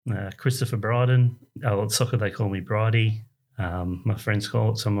Christopher Bryden. At soccer they call me Bridey. Some of my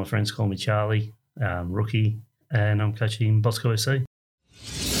friends call me Charlie, rookie, and I'm coaching Bosco SC.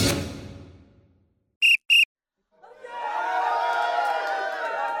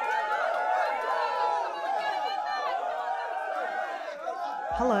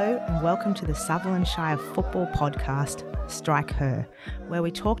 Hello and welcome to the Sutherland Shire Football Podcast, STRIKHER, where we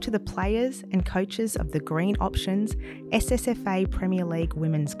talk to the players and coaches of the Green Options SSFA Premier League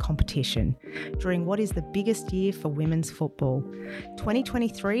Women's Competition during what is the biggest year for women's football.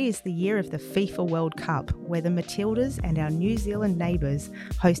 2023 is the year of the FIFA World Cup, where the Matildas and our New Zealand neighbours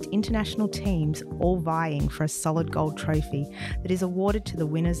host international teams all vying for a solid gold trophy that is awarded to the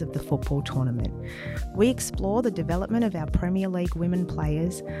winners of the football tournament. We explore the development of our Premier League women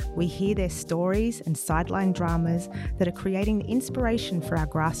players. We hear their stories and sideline dramas that are creating the inspiration for our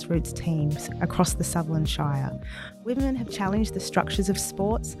grassroots teams across the Sutherland Shire. Women have challenged the structures of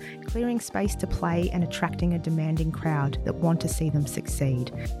sports, clearing space to play and attracting a demanding crowd that want to see them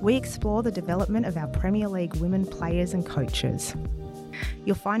succeed. We explore the development of our Premier League women players and coaches.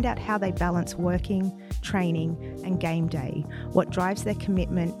 You'll find out how they balance working, training and game day, what drives their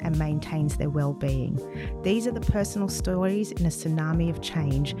commitment and maintains their well-being. These are the personal stories in a tsunami of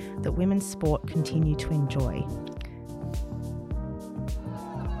change that women's sport continue to enjoy.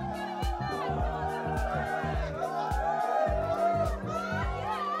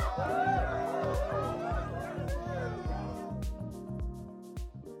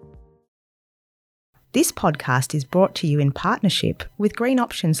 This podcast is brought to you in partnership with Green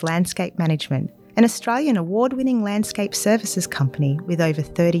Options Landscape Management, an Australian award-winning landscape services company with over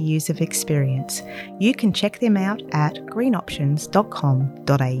 30 years of experience. You can check them out at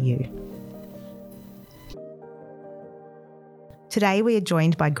greenoptions.com.au. Today we are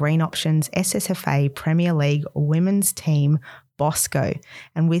joined by Green Options SSFA Premier League women's team, Bosco,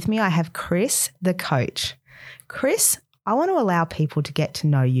 and with me I have Chris, the coach. Chris, I want to allow people to get to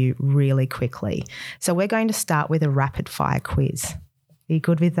know you really quickly. So we're going to start with a rapid fire quiz. Are you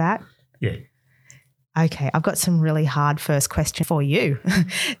good with that? Yeah. Okay, I've got some really hard first question for you.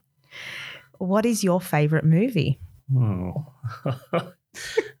 What is your favourite movie?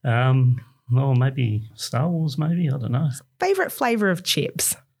 Maybe Star Wars, maybe, I don't know. Favourite flavour of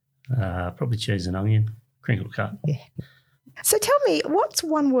chips? Probably cheese and onion, crinkle cut. Yeah. So tell me, what's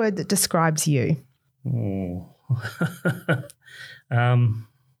one word that describes you?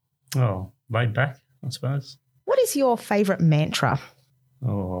 Laid back, I suppose. What is your favourite mantra?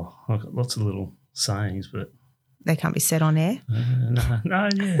 I've got lots of little sayings, but they can't be said on air. No.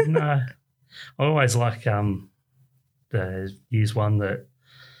 I always like use one that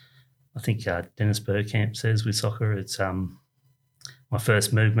I think Dennis Bergkamp says with soccer. It's my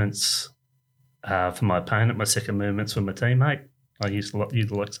first movements for my opponent, my second movements for my teammate. I used to like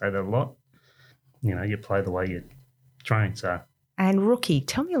to say that a lot. You know, you play the way you train. So. And rookie,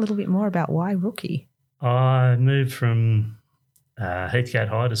 tell me a little bit more about why rookie. I moved from Heathgate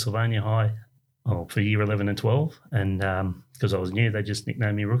High to Sylvania High for year 11 and 12, and because I was new, they just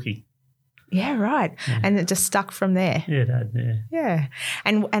nicknamed me rookie. Yeah, right. Yeah. And it just stuck from there. Yeah, Dad, yeah. Yeah.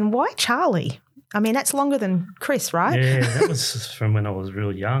 And why Charlie? I mean, that's longer than Chris, right? Yeah, that was from when I was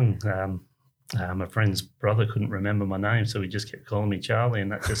real young. My friend's brother couldn't remember my name, so he just kept calling me Charlie,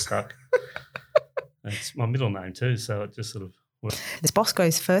 and that just stuck. It's my middle name too, so it just sort of worked. It's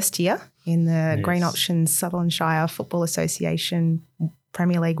Bosco's first year in the Green Options Sutherland Shire Football Association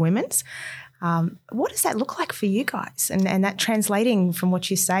Premier League Women's. What does that look like for you guys? And that translating from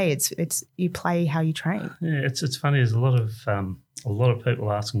what you say, it's you play how you train. Yeah, it's funny. There's a lot of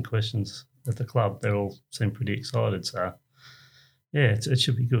people asking questions at the club. They all seem pretty excited. So yeah, it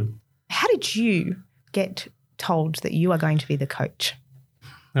should be good. How did you get told that you are going to be the coach?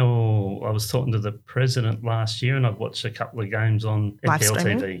 Oh, I was talking to the president last year, and I've watched a couple of games on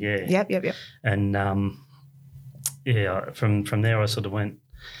FPL TV. Yeah. Yep. And from there I sort of went.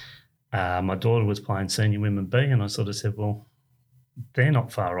 My daughter was playing senior women B, and I sort of said, well, they're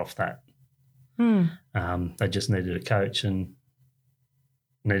not far off that. They just needed a coach and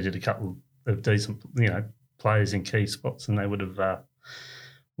needed a couple of decent, players in key spots, and they would have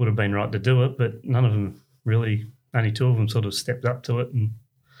been right to do it. But none of them really. Only two of them sort of stepped up to it, and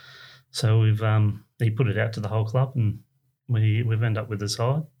so he put it out to the whole club, and we've ended up with the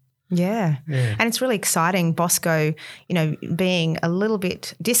side. Yeah. And it's really exciting, Bosco, being a little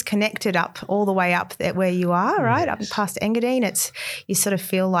bit disconnected up all the way up there where you are, right, up past Engadine. You sort of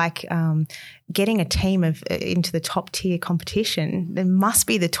feel like getting a team into the top tier competition, there must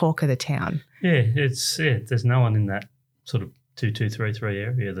be the talk of the town. Yeah, there's no one in that sort of 2-2-3-3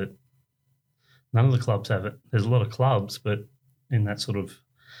 area that none of the clubs have it. There's a lot of clubs, but in that sort of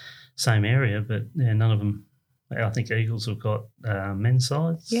same area, but yeah, none of them. I think Eagles have got men's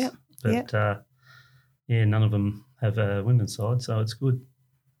sides. Yeah. But none of them have a women's side, so it's good.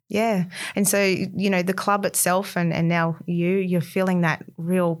 Yeah. And so, the club itself and now you're feeling that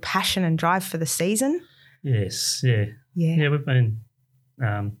real passion and drive for the season? Yes, yeah. Yeah, we've been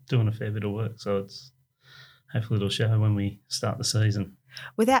doing a fair bit of work, so hopefully it'll show when we start the season.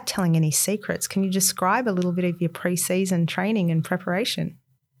 Without telling any secrets, can you describe a little bit of your pre-season training and preparation?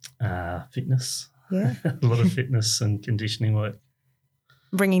 Fitness. Yeah. A lot of fitness and conditioning work.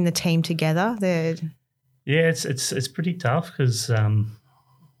 Bringing the team together. Yeah, it's pretty tough because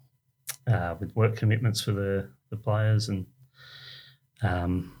with work commitments for the players, and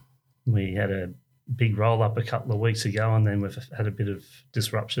we had a big roll-up a couple of weeks ago, and then we've had a bit of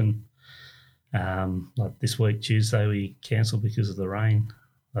disruption. Like this week, Tuesday, we cancelled because of the rain.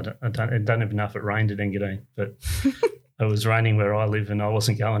 I don't even know if it rained at Engadine, but it was raining where I live and I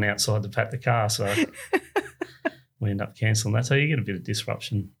wasn't going outside to pat the car, so we ended up cancelling that. So you get a bit of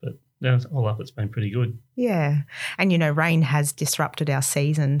disruption, but all up, it's been pretty good. Yeah. And, rain has disrupted our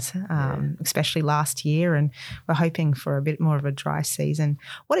seasons, especially last year, and we're hoping for a bit more of a dry season.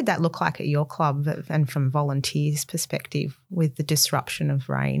 What did that look like at your club and from volunteers' perspective with the disruption of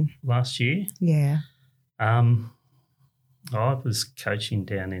rain? Last year? Yeah. I was coaching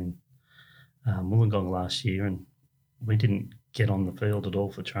down in Wollongong last year, and we didn't get on the field at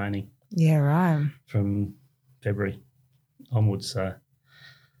all for training. Yeah, right. From February onwards, so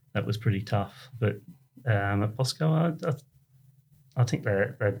that was pretty tough. But at Bosco, I think they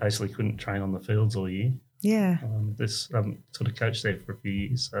basically couldn't train on the fields all year. Yeah. Sort of coached there for a few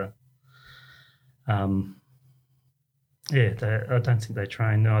years, so I don't think they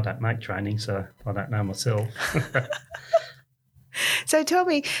train. No, I don't make training, so I don't know myself. So tell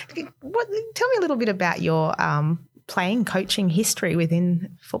me a little bit about your coaching history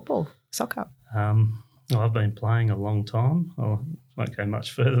within football, soccer. I've been playing a long time. I won't go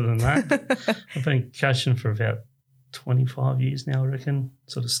much further than that. I've been coaching for about 25 years now, I reckon.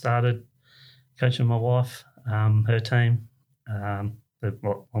 Sort of started coaching my wife, her team, the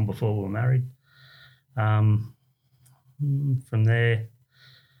one before we were married. From there,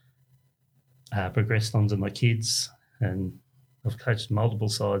 progressed on to my kids, and I've coached multiple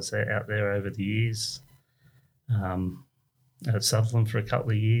sides out there over the years. At Sutherland for a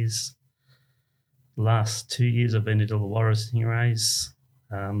couple of years. The last 2 years I've been at Illawarra Stingrays,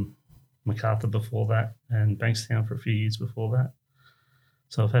 Macarthur before that, and Bankstown for a few years before that.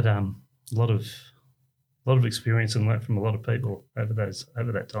 So I've had a lot of experience and learnt from a lot of people over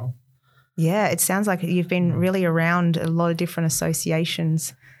that time. Yeah, it sounds like you've been really around a lot of different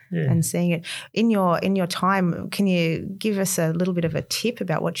associations and seeing it. In your time, can you give us a little bit of a tip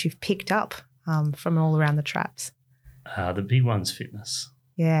about what you've picked up from all around the traps? The big one's fitness.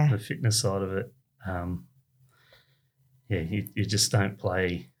 Yeah. The fitness side of it. You just don't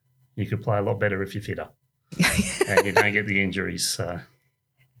play. You could play a lot better if you're fitter and you don't get the injuries. So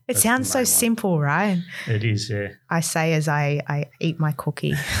it sounds so simple, right? It is, yeah. I say as I eat my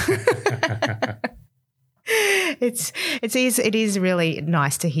cookie. It is really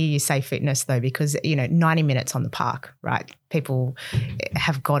nice to hear you say fitness though, because 90 minutes on the park, right? People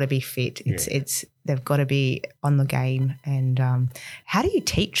have got to be fit. They've got to be on the game. And how do you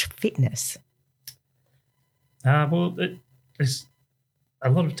teach fitness? It's a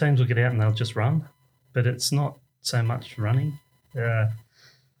lot of teams will get out and they'll just run, but it's not so much running.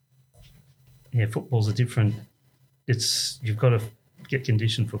 Football's a different. You've got to get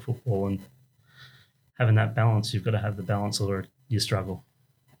conditioned for football, and having that balance, you've got to have the balance or you struggle.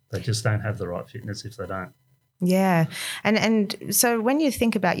 They just don't have the right fitness if they don't. Yeah. And so when you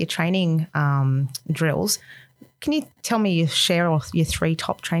think about your training drills, can you tell me share your 3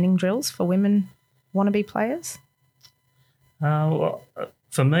 top training drills for women wannabe players?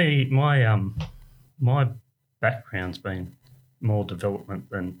 For me, my background's been more development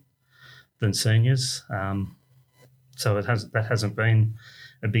than seniors. So that hasn't been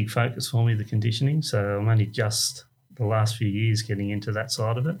a big focus for me, the conditioning. So I'm only just the last few years getting into that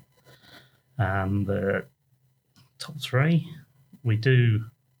side of it. The top 3, we do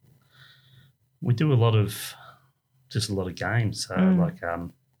a lot of games. So like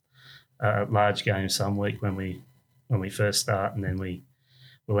large games some week when we first start, and then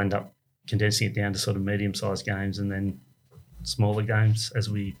we'll end up condensing it down to sort of medium-sized games, and then smaller games as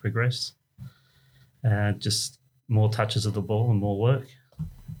we progress. Just more touches of the ball and more work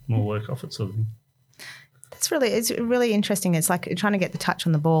off it, sort of thing. It's really interesting. It's like trying to get the touch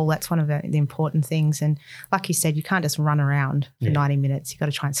on the ball. That's one of the important things. And like you said, you can't just run around for 90 minutes. You've got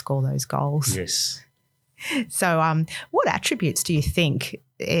to try and score those goals. Yes. So what attributes do you think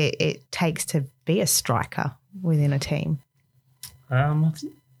it takes to be a striker within a team? I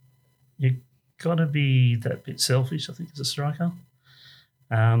think you've got to be that bit selfish, I think, as a striker.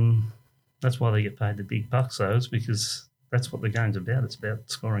 That's why they get paid the big bucks, though, is because that's what the game's about. It's about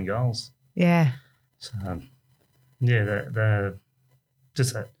scoring goals. Yeah. So, they're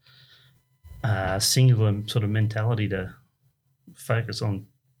just that singular sort of mentality to focus on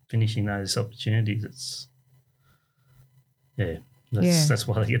finishing those opportunities. That's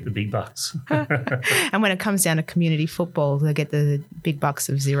why they get the big bucks. And when it comes down to community football, they get the big bucks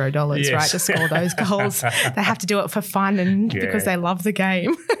of $0, right, to score those goals. They have to do it for fun and because they love the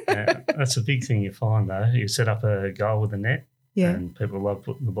game. That's a big thing you find, though. You set up a goal with a net and people love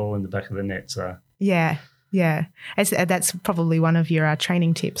putting the ball in the back of the net. So Yeah. That's probably one of your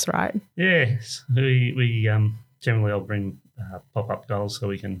training tips, right? Yes. We generally I'll bring pop-up goals so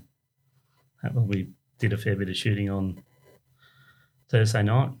we can we did a fair bit of shooting on Thursday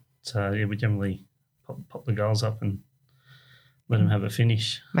night. So, we generally pop the goals up and let them have a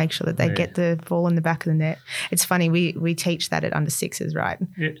finish. Make sure that they get the ball in the back of the net. It's funny, we teach that at under sixes, right?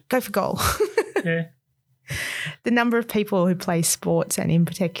 Yeah. Go for goal. Yeah. The number of people who play sports and in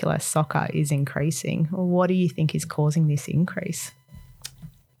particular soccer is increasing. What do you think is causing this increase?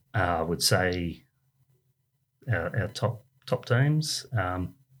 I would say our top teams.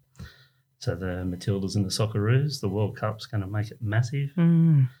 So the Matildas and the Socceroos, the World Cup's going to make it massive.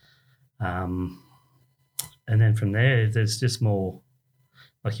 And then from there, there's just more,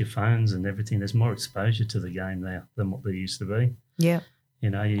 like your phones and everything, there's more exposure to the game now than what there used to be. Yeah.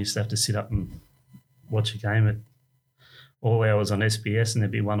 You used to have to sit up and watch a game at all hours on SBS and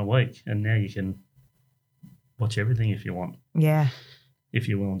there'd be one a week. And now you can watch everything if you want. Yeah. If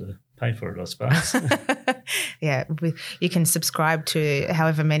you're willing to pay for it, I suppose. Yeah, you can subscribe to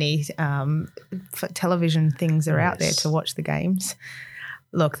however many television things are out there to watch the games.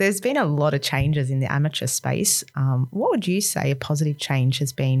 Look, there's been a lot of changes in the amateur space. What would you say a positive change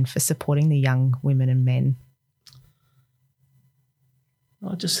has been for supporting the young women and men?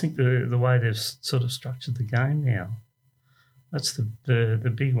 I just think the way they've sort of structured the game now, that's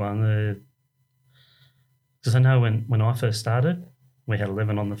the big one. Because I know when I first started, we had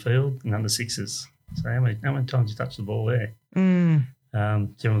 11 on the field and under sixes. So how many times you touch the ball there?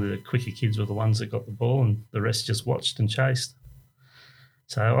 Generally the quicker kids were the ones that got the ball and the rest just watched and chased.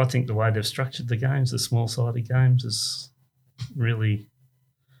 So I think the way they've structured the games, the small-sided games, has really,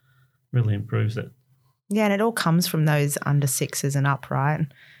 really improved it. Yeah, and it all comes from those under sixes and up, right?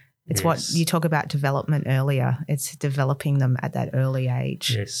 It's what you talk about development earlier. It's developing them at that early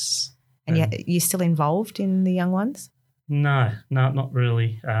age. Yes. And you're still involved in the young ones? No, not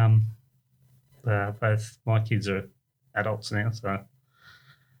really. Both my kids are adults now, so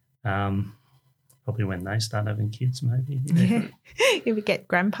probably when they start having kids, maybe. Yeah. You would get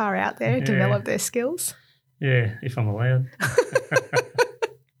grandpa out there, develop their skills. Yeah, if I'm allowed.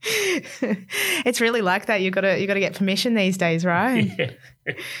 It's really like that. You got to get permission these days, right? Yeah.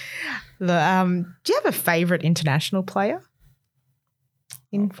 Do you have a favourite international player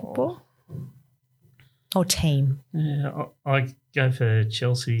in football or team? Yeah, I go for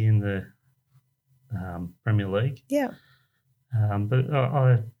Chelsea in the Premier League. Yeah. But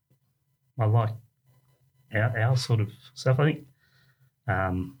I like our sort of stuff. I think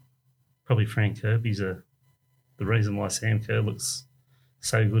probably Frank Kirby's the reason why Sam Kerr looks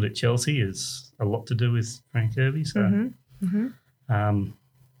so good at Chelsea is a lot to do with Frank Kirby. So,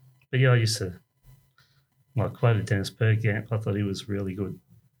 but yeah, I used to quoted Dennis Bergkamp. I thought he was really good,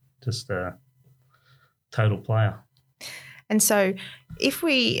 just a total player. And so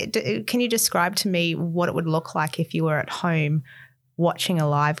can you describe to me what it would look like if you were at home watching a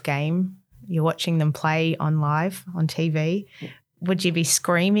live game? You're watching them play on TV. Would you be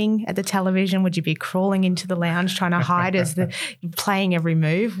screaming at the television? Would you be crawling into the lounge trying to hide as playing every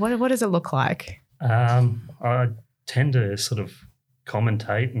move? What does it look like? I tend to sort of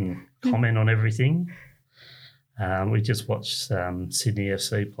commentate and comment on everything. We just watched Sydney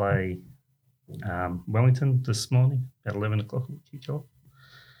FC play Wellington this morning at 11 o'clock we kick off.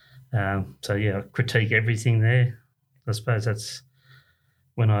 I critique everything there. I suppose that's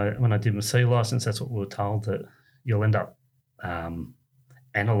when I did my C licence, that's what we were told, that you'll end up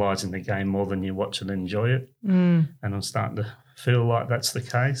analysing the game more than you watch it and enjoy it. And I'm starting to feel like that's the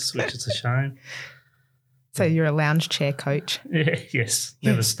case, which is a shame. So you're a lounge chair coach? Yeah, yes,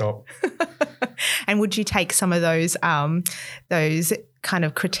 never stop. And would you take some of those kind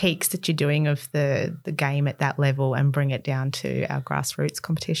of critiques that you're doing of the game at that level and bring it down to our grassroots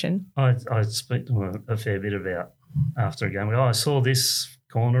competition? I speak to them a fair bit about after a game. I saw this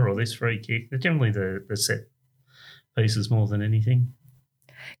corner or this free kick. They're generally the set pieces more than anything.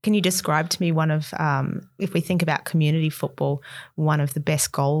 Can you describe to me one of, if we think about community football, one of the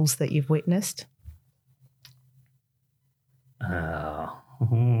best goals that you've witnessed?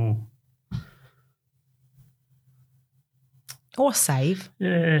 Or save?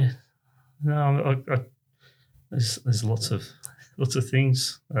 Yeah, no, there's lots of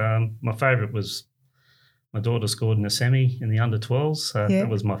things. My favourite was my daughter scored in a semi in the under-12s. That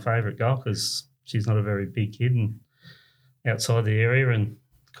was my favourite goal because she's not a very big kid and outside the area, and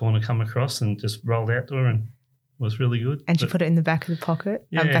corner come across and just rolled out to her and was really good. And she put it in the back of the pocket,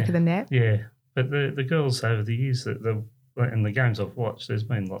 back of the net? Yeah, but the girls over the years, in the games I've watched, there's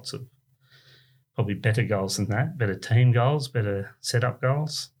been lots of probably better goals than that, better team goals, better set-up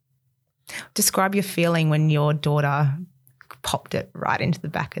goals. Describe your feeling when your daughter popped it right into the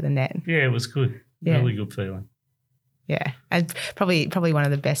back of the net. Yeah, it was good. Yeah. Really good feeling. Yeah, and probably one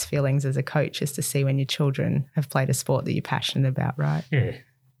of the best feelings as a coach is to see when your children have played a sport that you're passionate about, right? Yeah,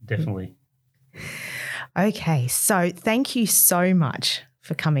 definitely. Okay, so thank you so much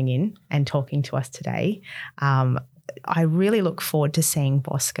for coming in and talking to us today. I really look forward to seeing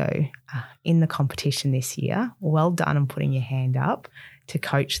Bosco in the competition this year. Well done on putting your hand up to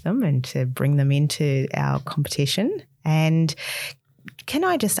coach them and to bring them into our competition. And can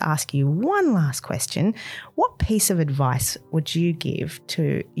I just ask you one last question? What piece of advice would you give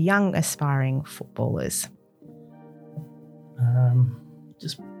to young aspiring footballers?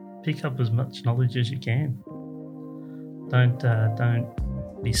 Just pick up as much knowledge as you can. Don't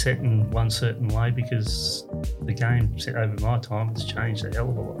be set in one certain way, because the game set over my time has changed a hell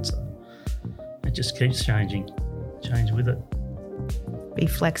of a lot. So it just keeps changing. Change with it. Be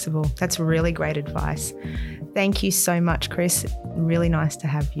flexible. That's really great advice. Thank you so much, Chris. Really nice to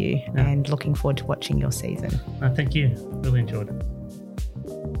have you and looking forward to watching your season. No, thank you. Really enjoyed it.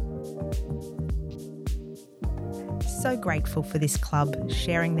 So grateful for this club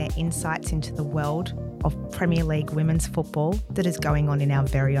sharing their insights into the world of Premier League women's football that is going on in our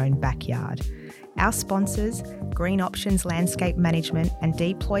very own backyard. Our sponsors, Green Options Landscape Management and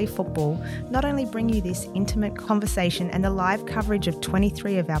Deploy Football, not only bring you this intimate conversation and the live coverage of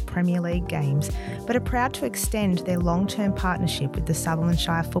 23 of our Premier League games, but are proud to extend their long-term partnership with the Sutherland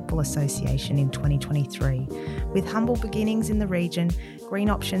Shire Football Association in 2023. With humble beginnings in the region, Green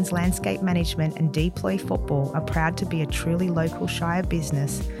Options Landscape Management and Deploy Football are proud to be a truly local Shire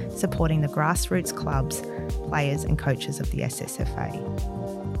business, supporting the grassroots clubs, players and coaches of the SSFA.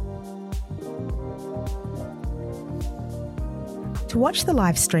 To watch the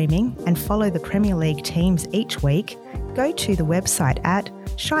live streaming and follow the Premier League teams each week, go to the website at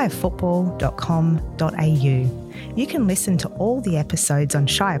shirefootball.com.au. You can listen to all the episodes on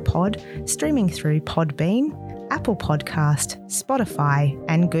Shire Pod, streaming through Podbean, Apple Podcast, Spotify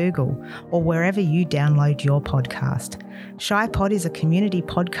and Google, or wherever you download your podcast. Shire Pod is a community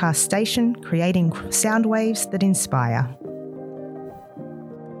podcast station creating sound waves that inspire.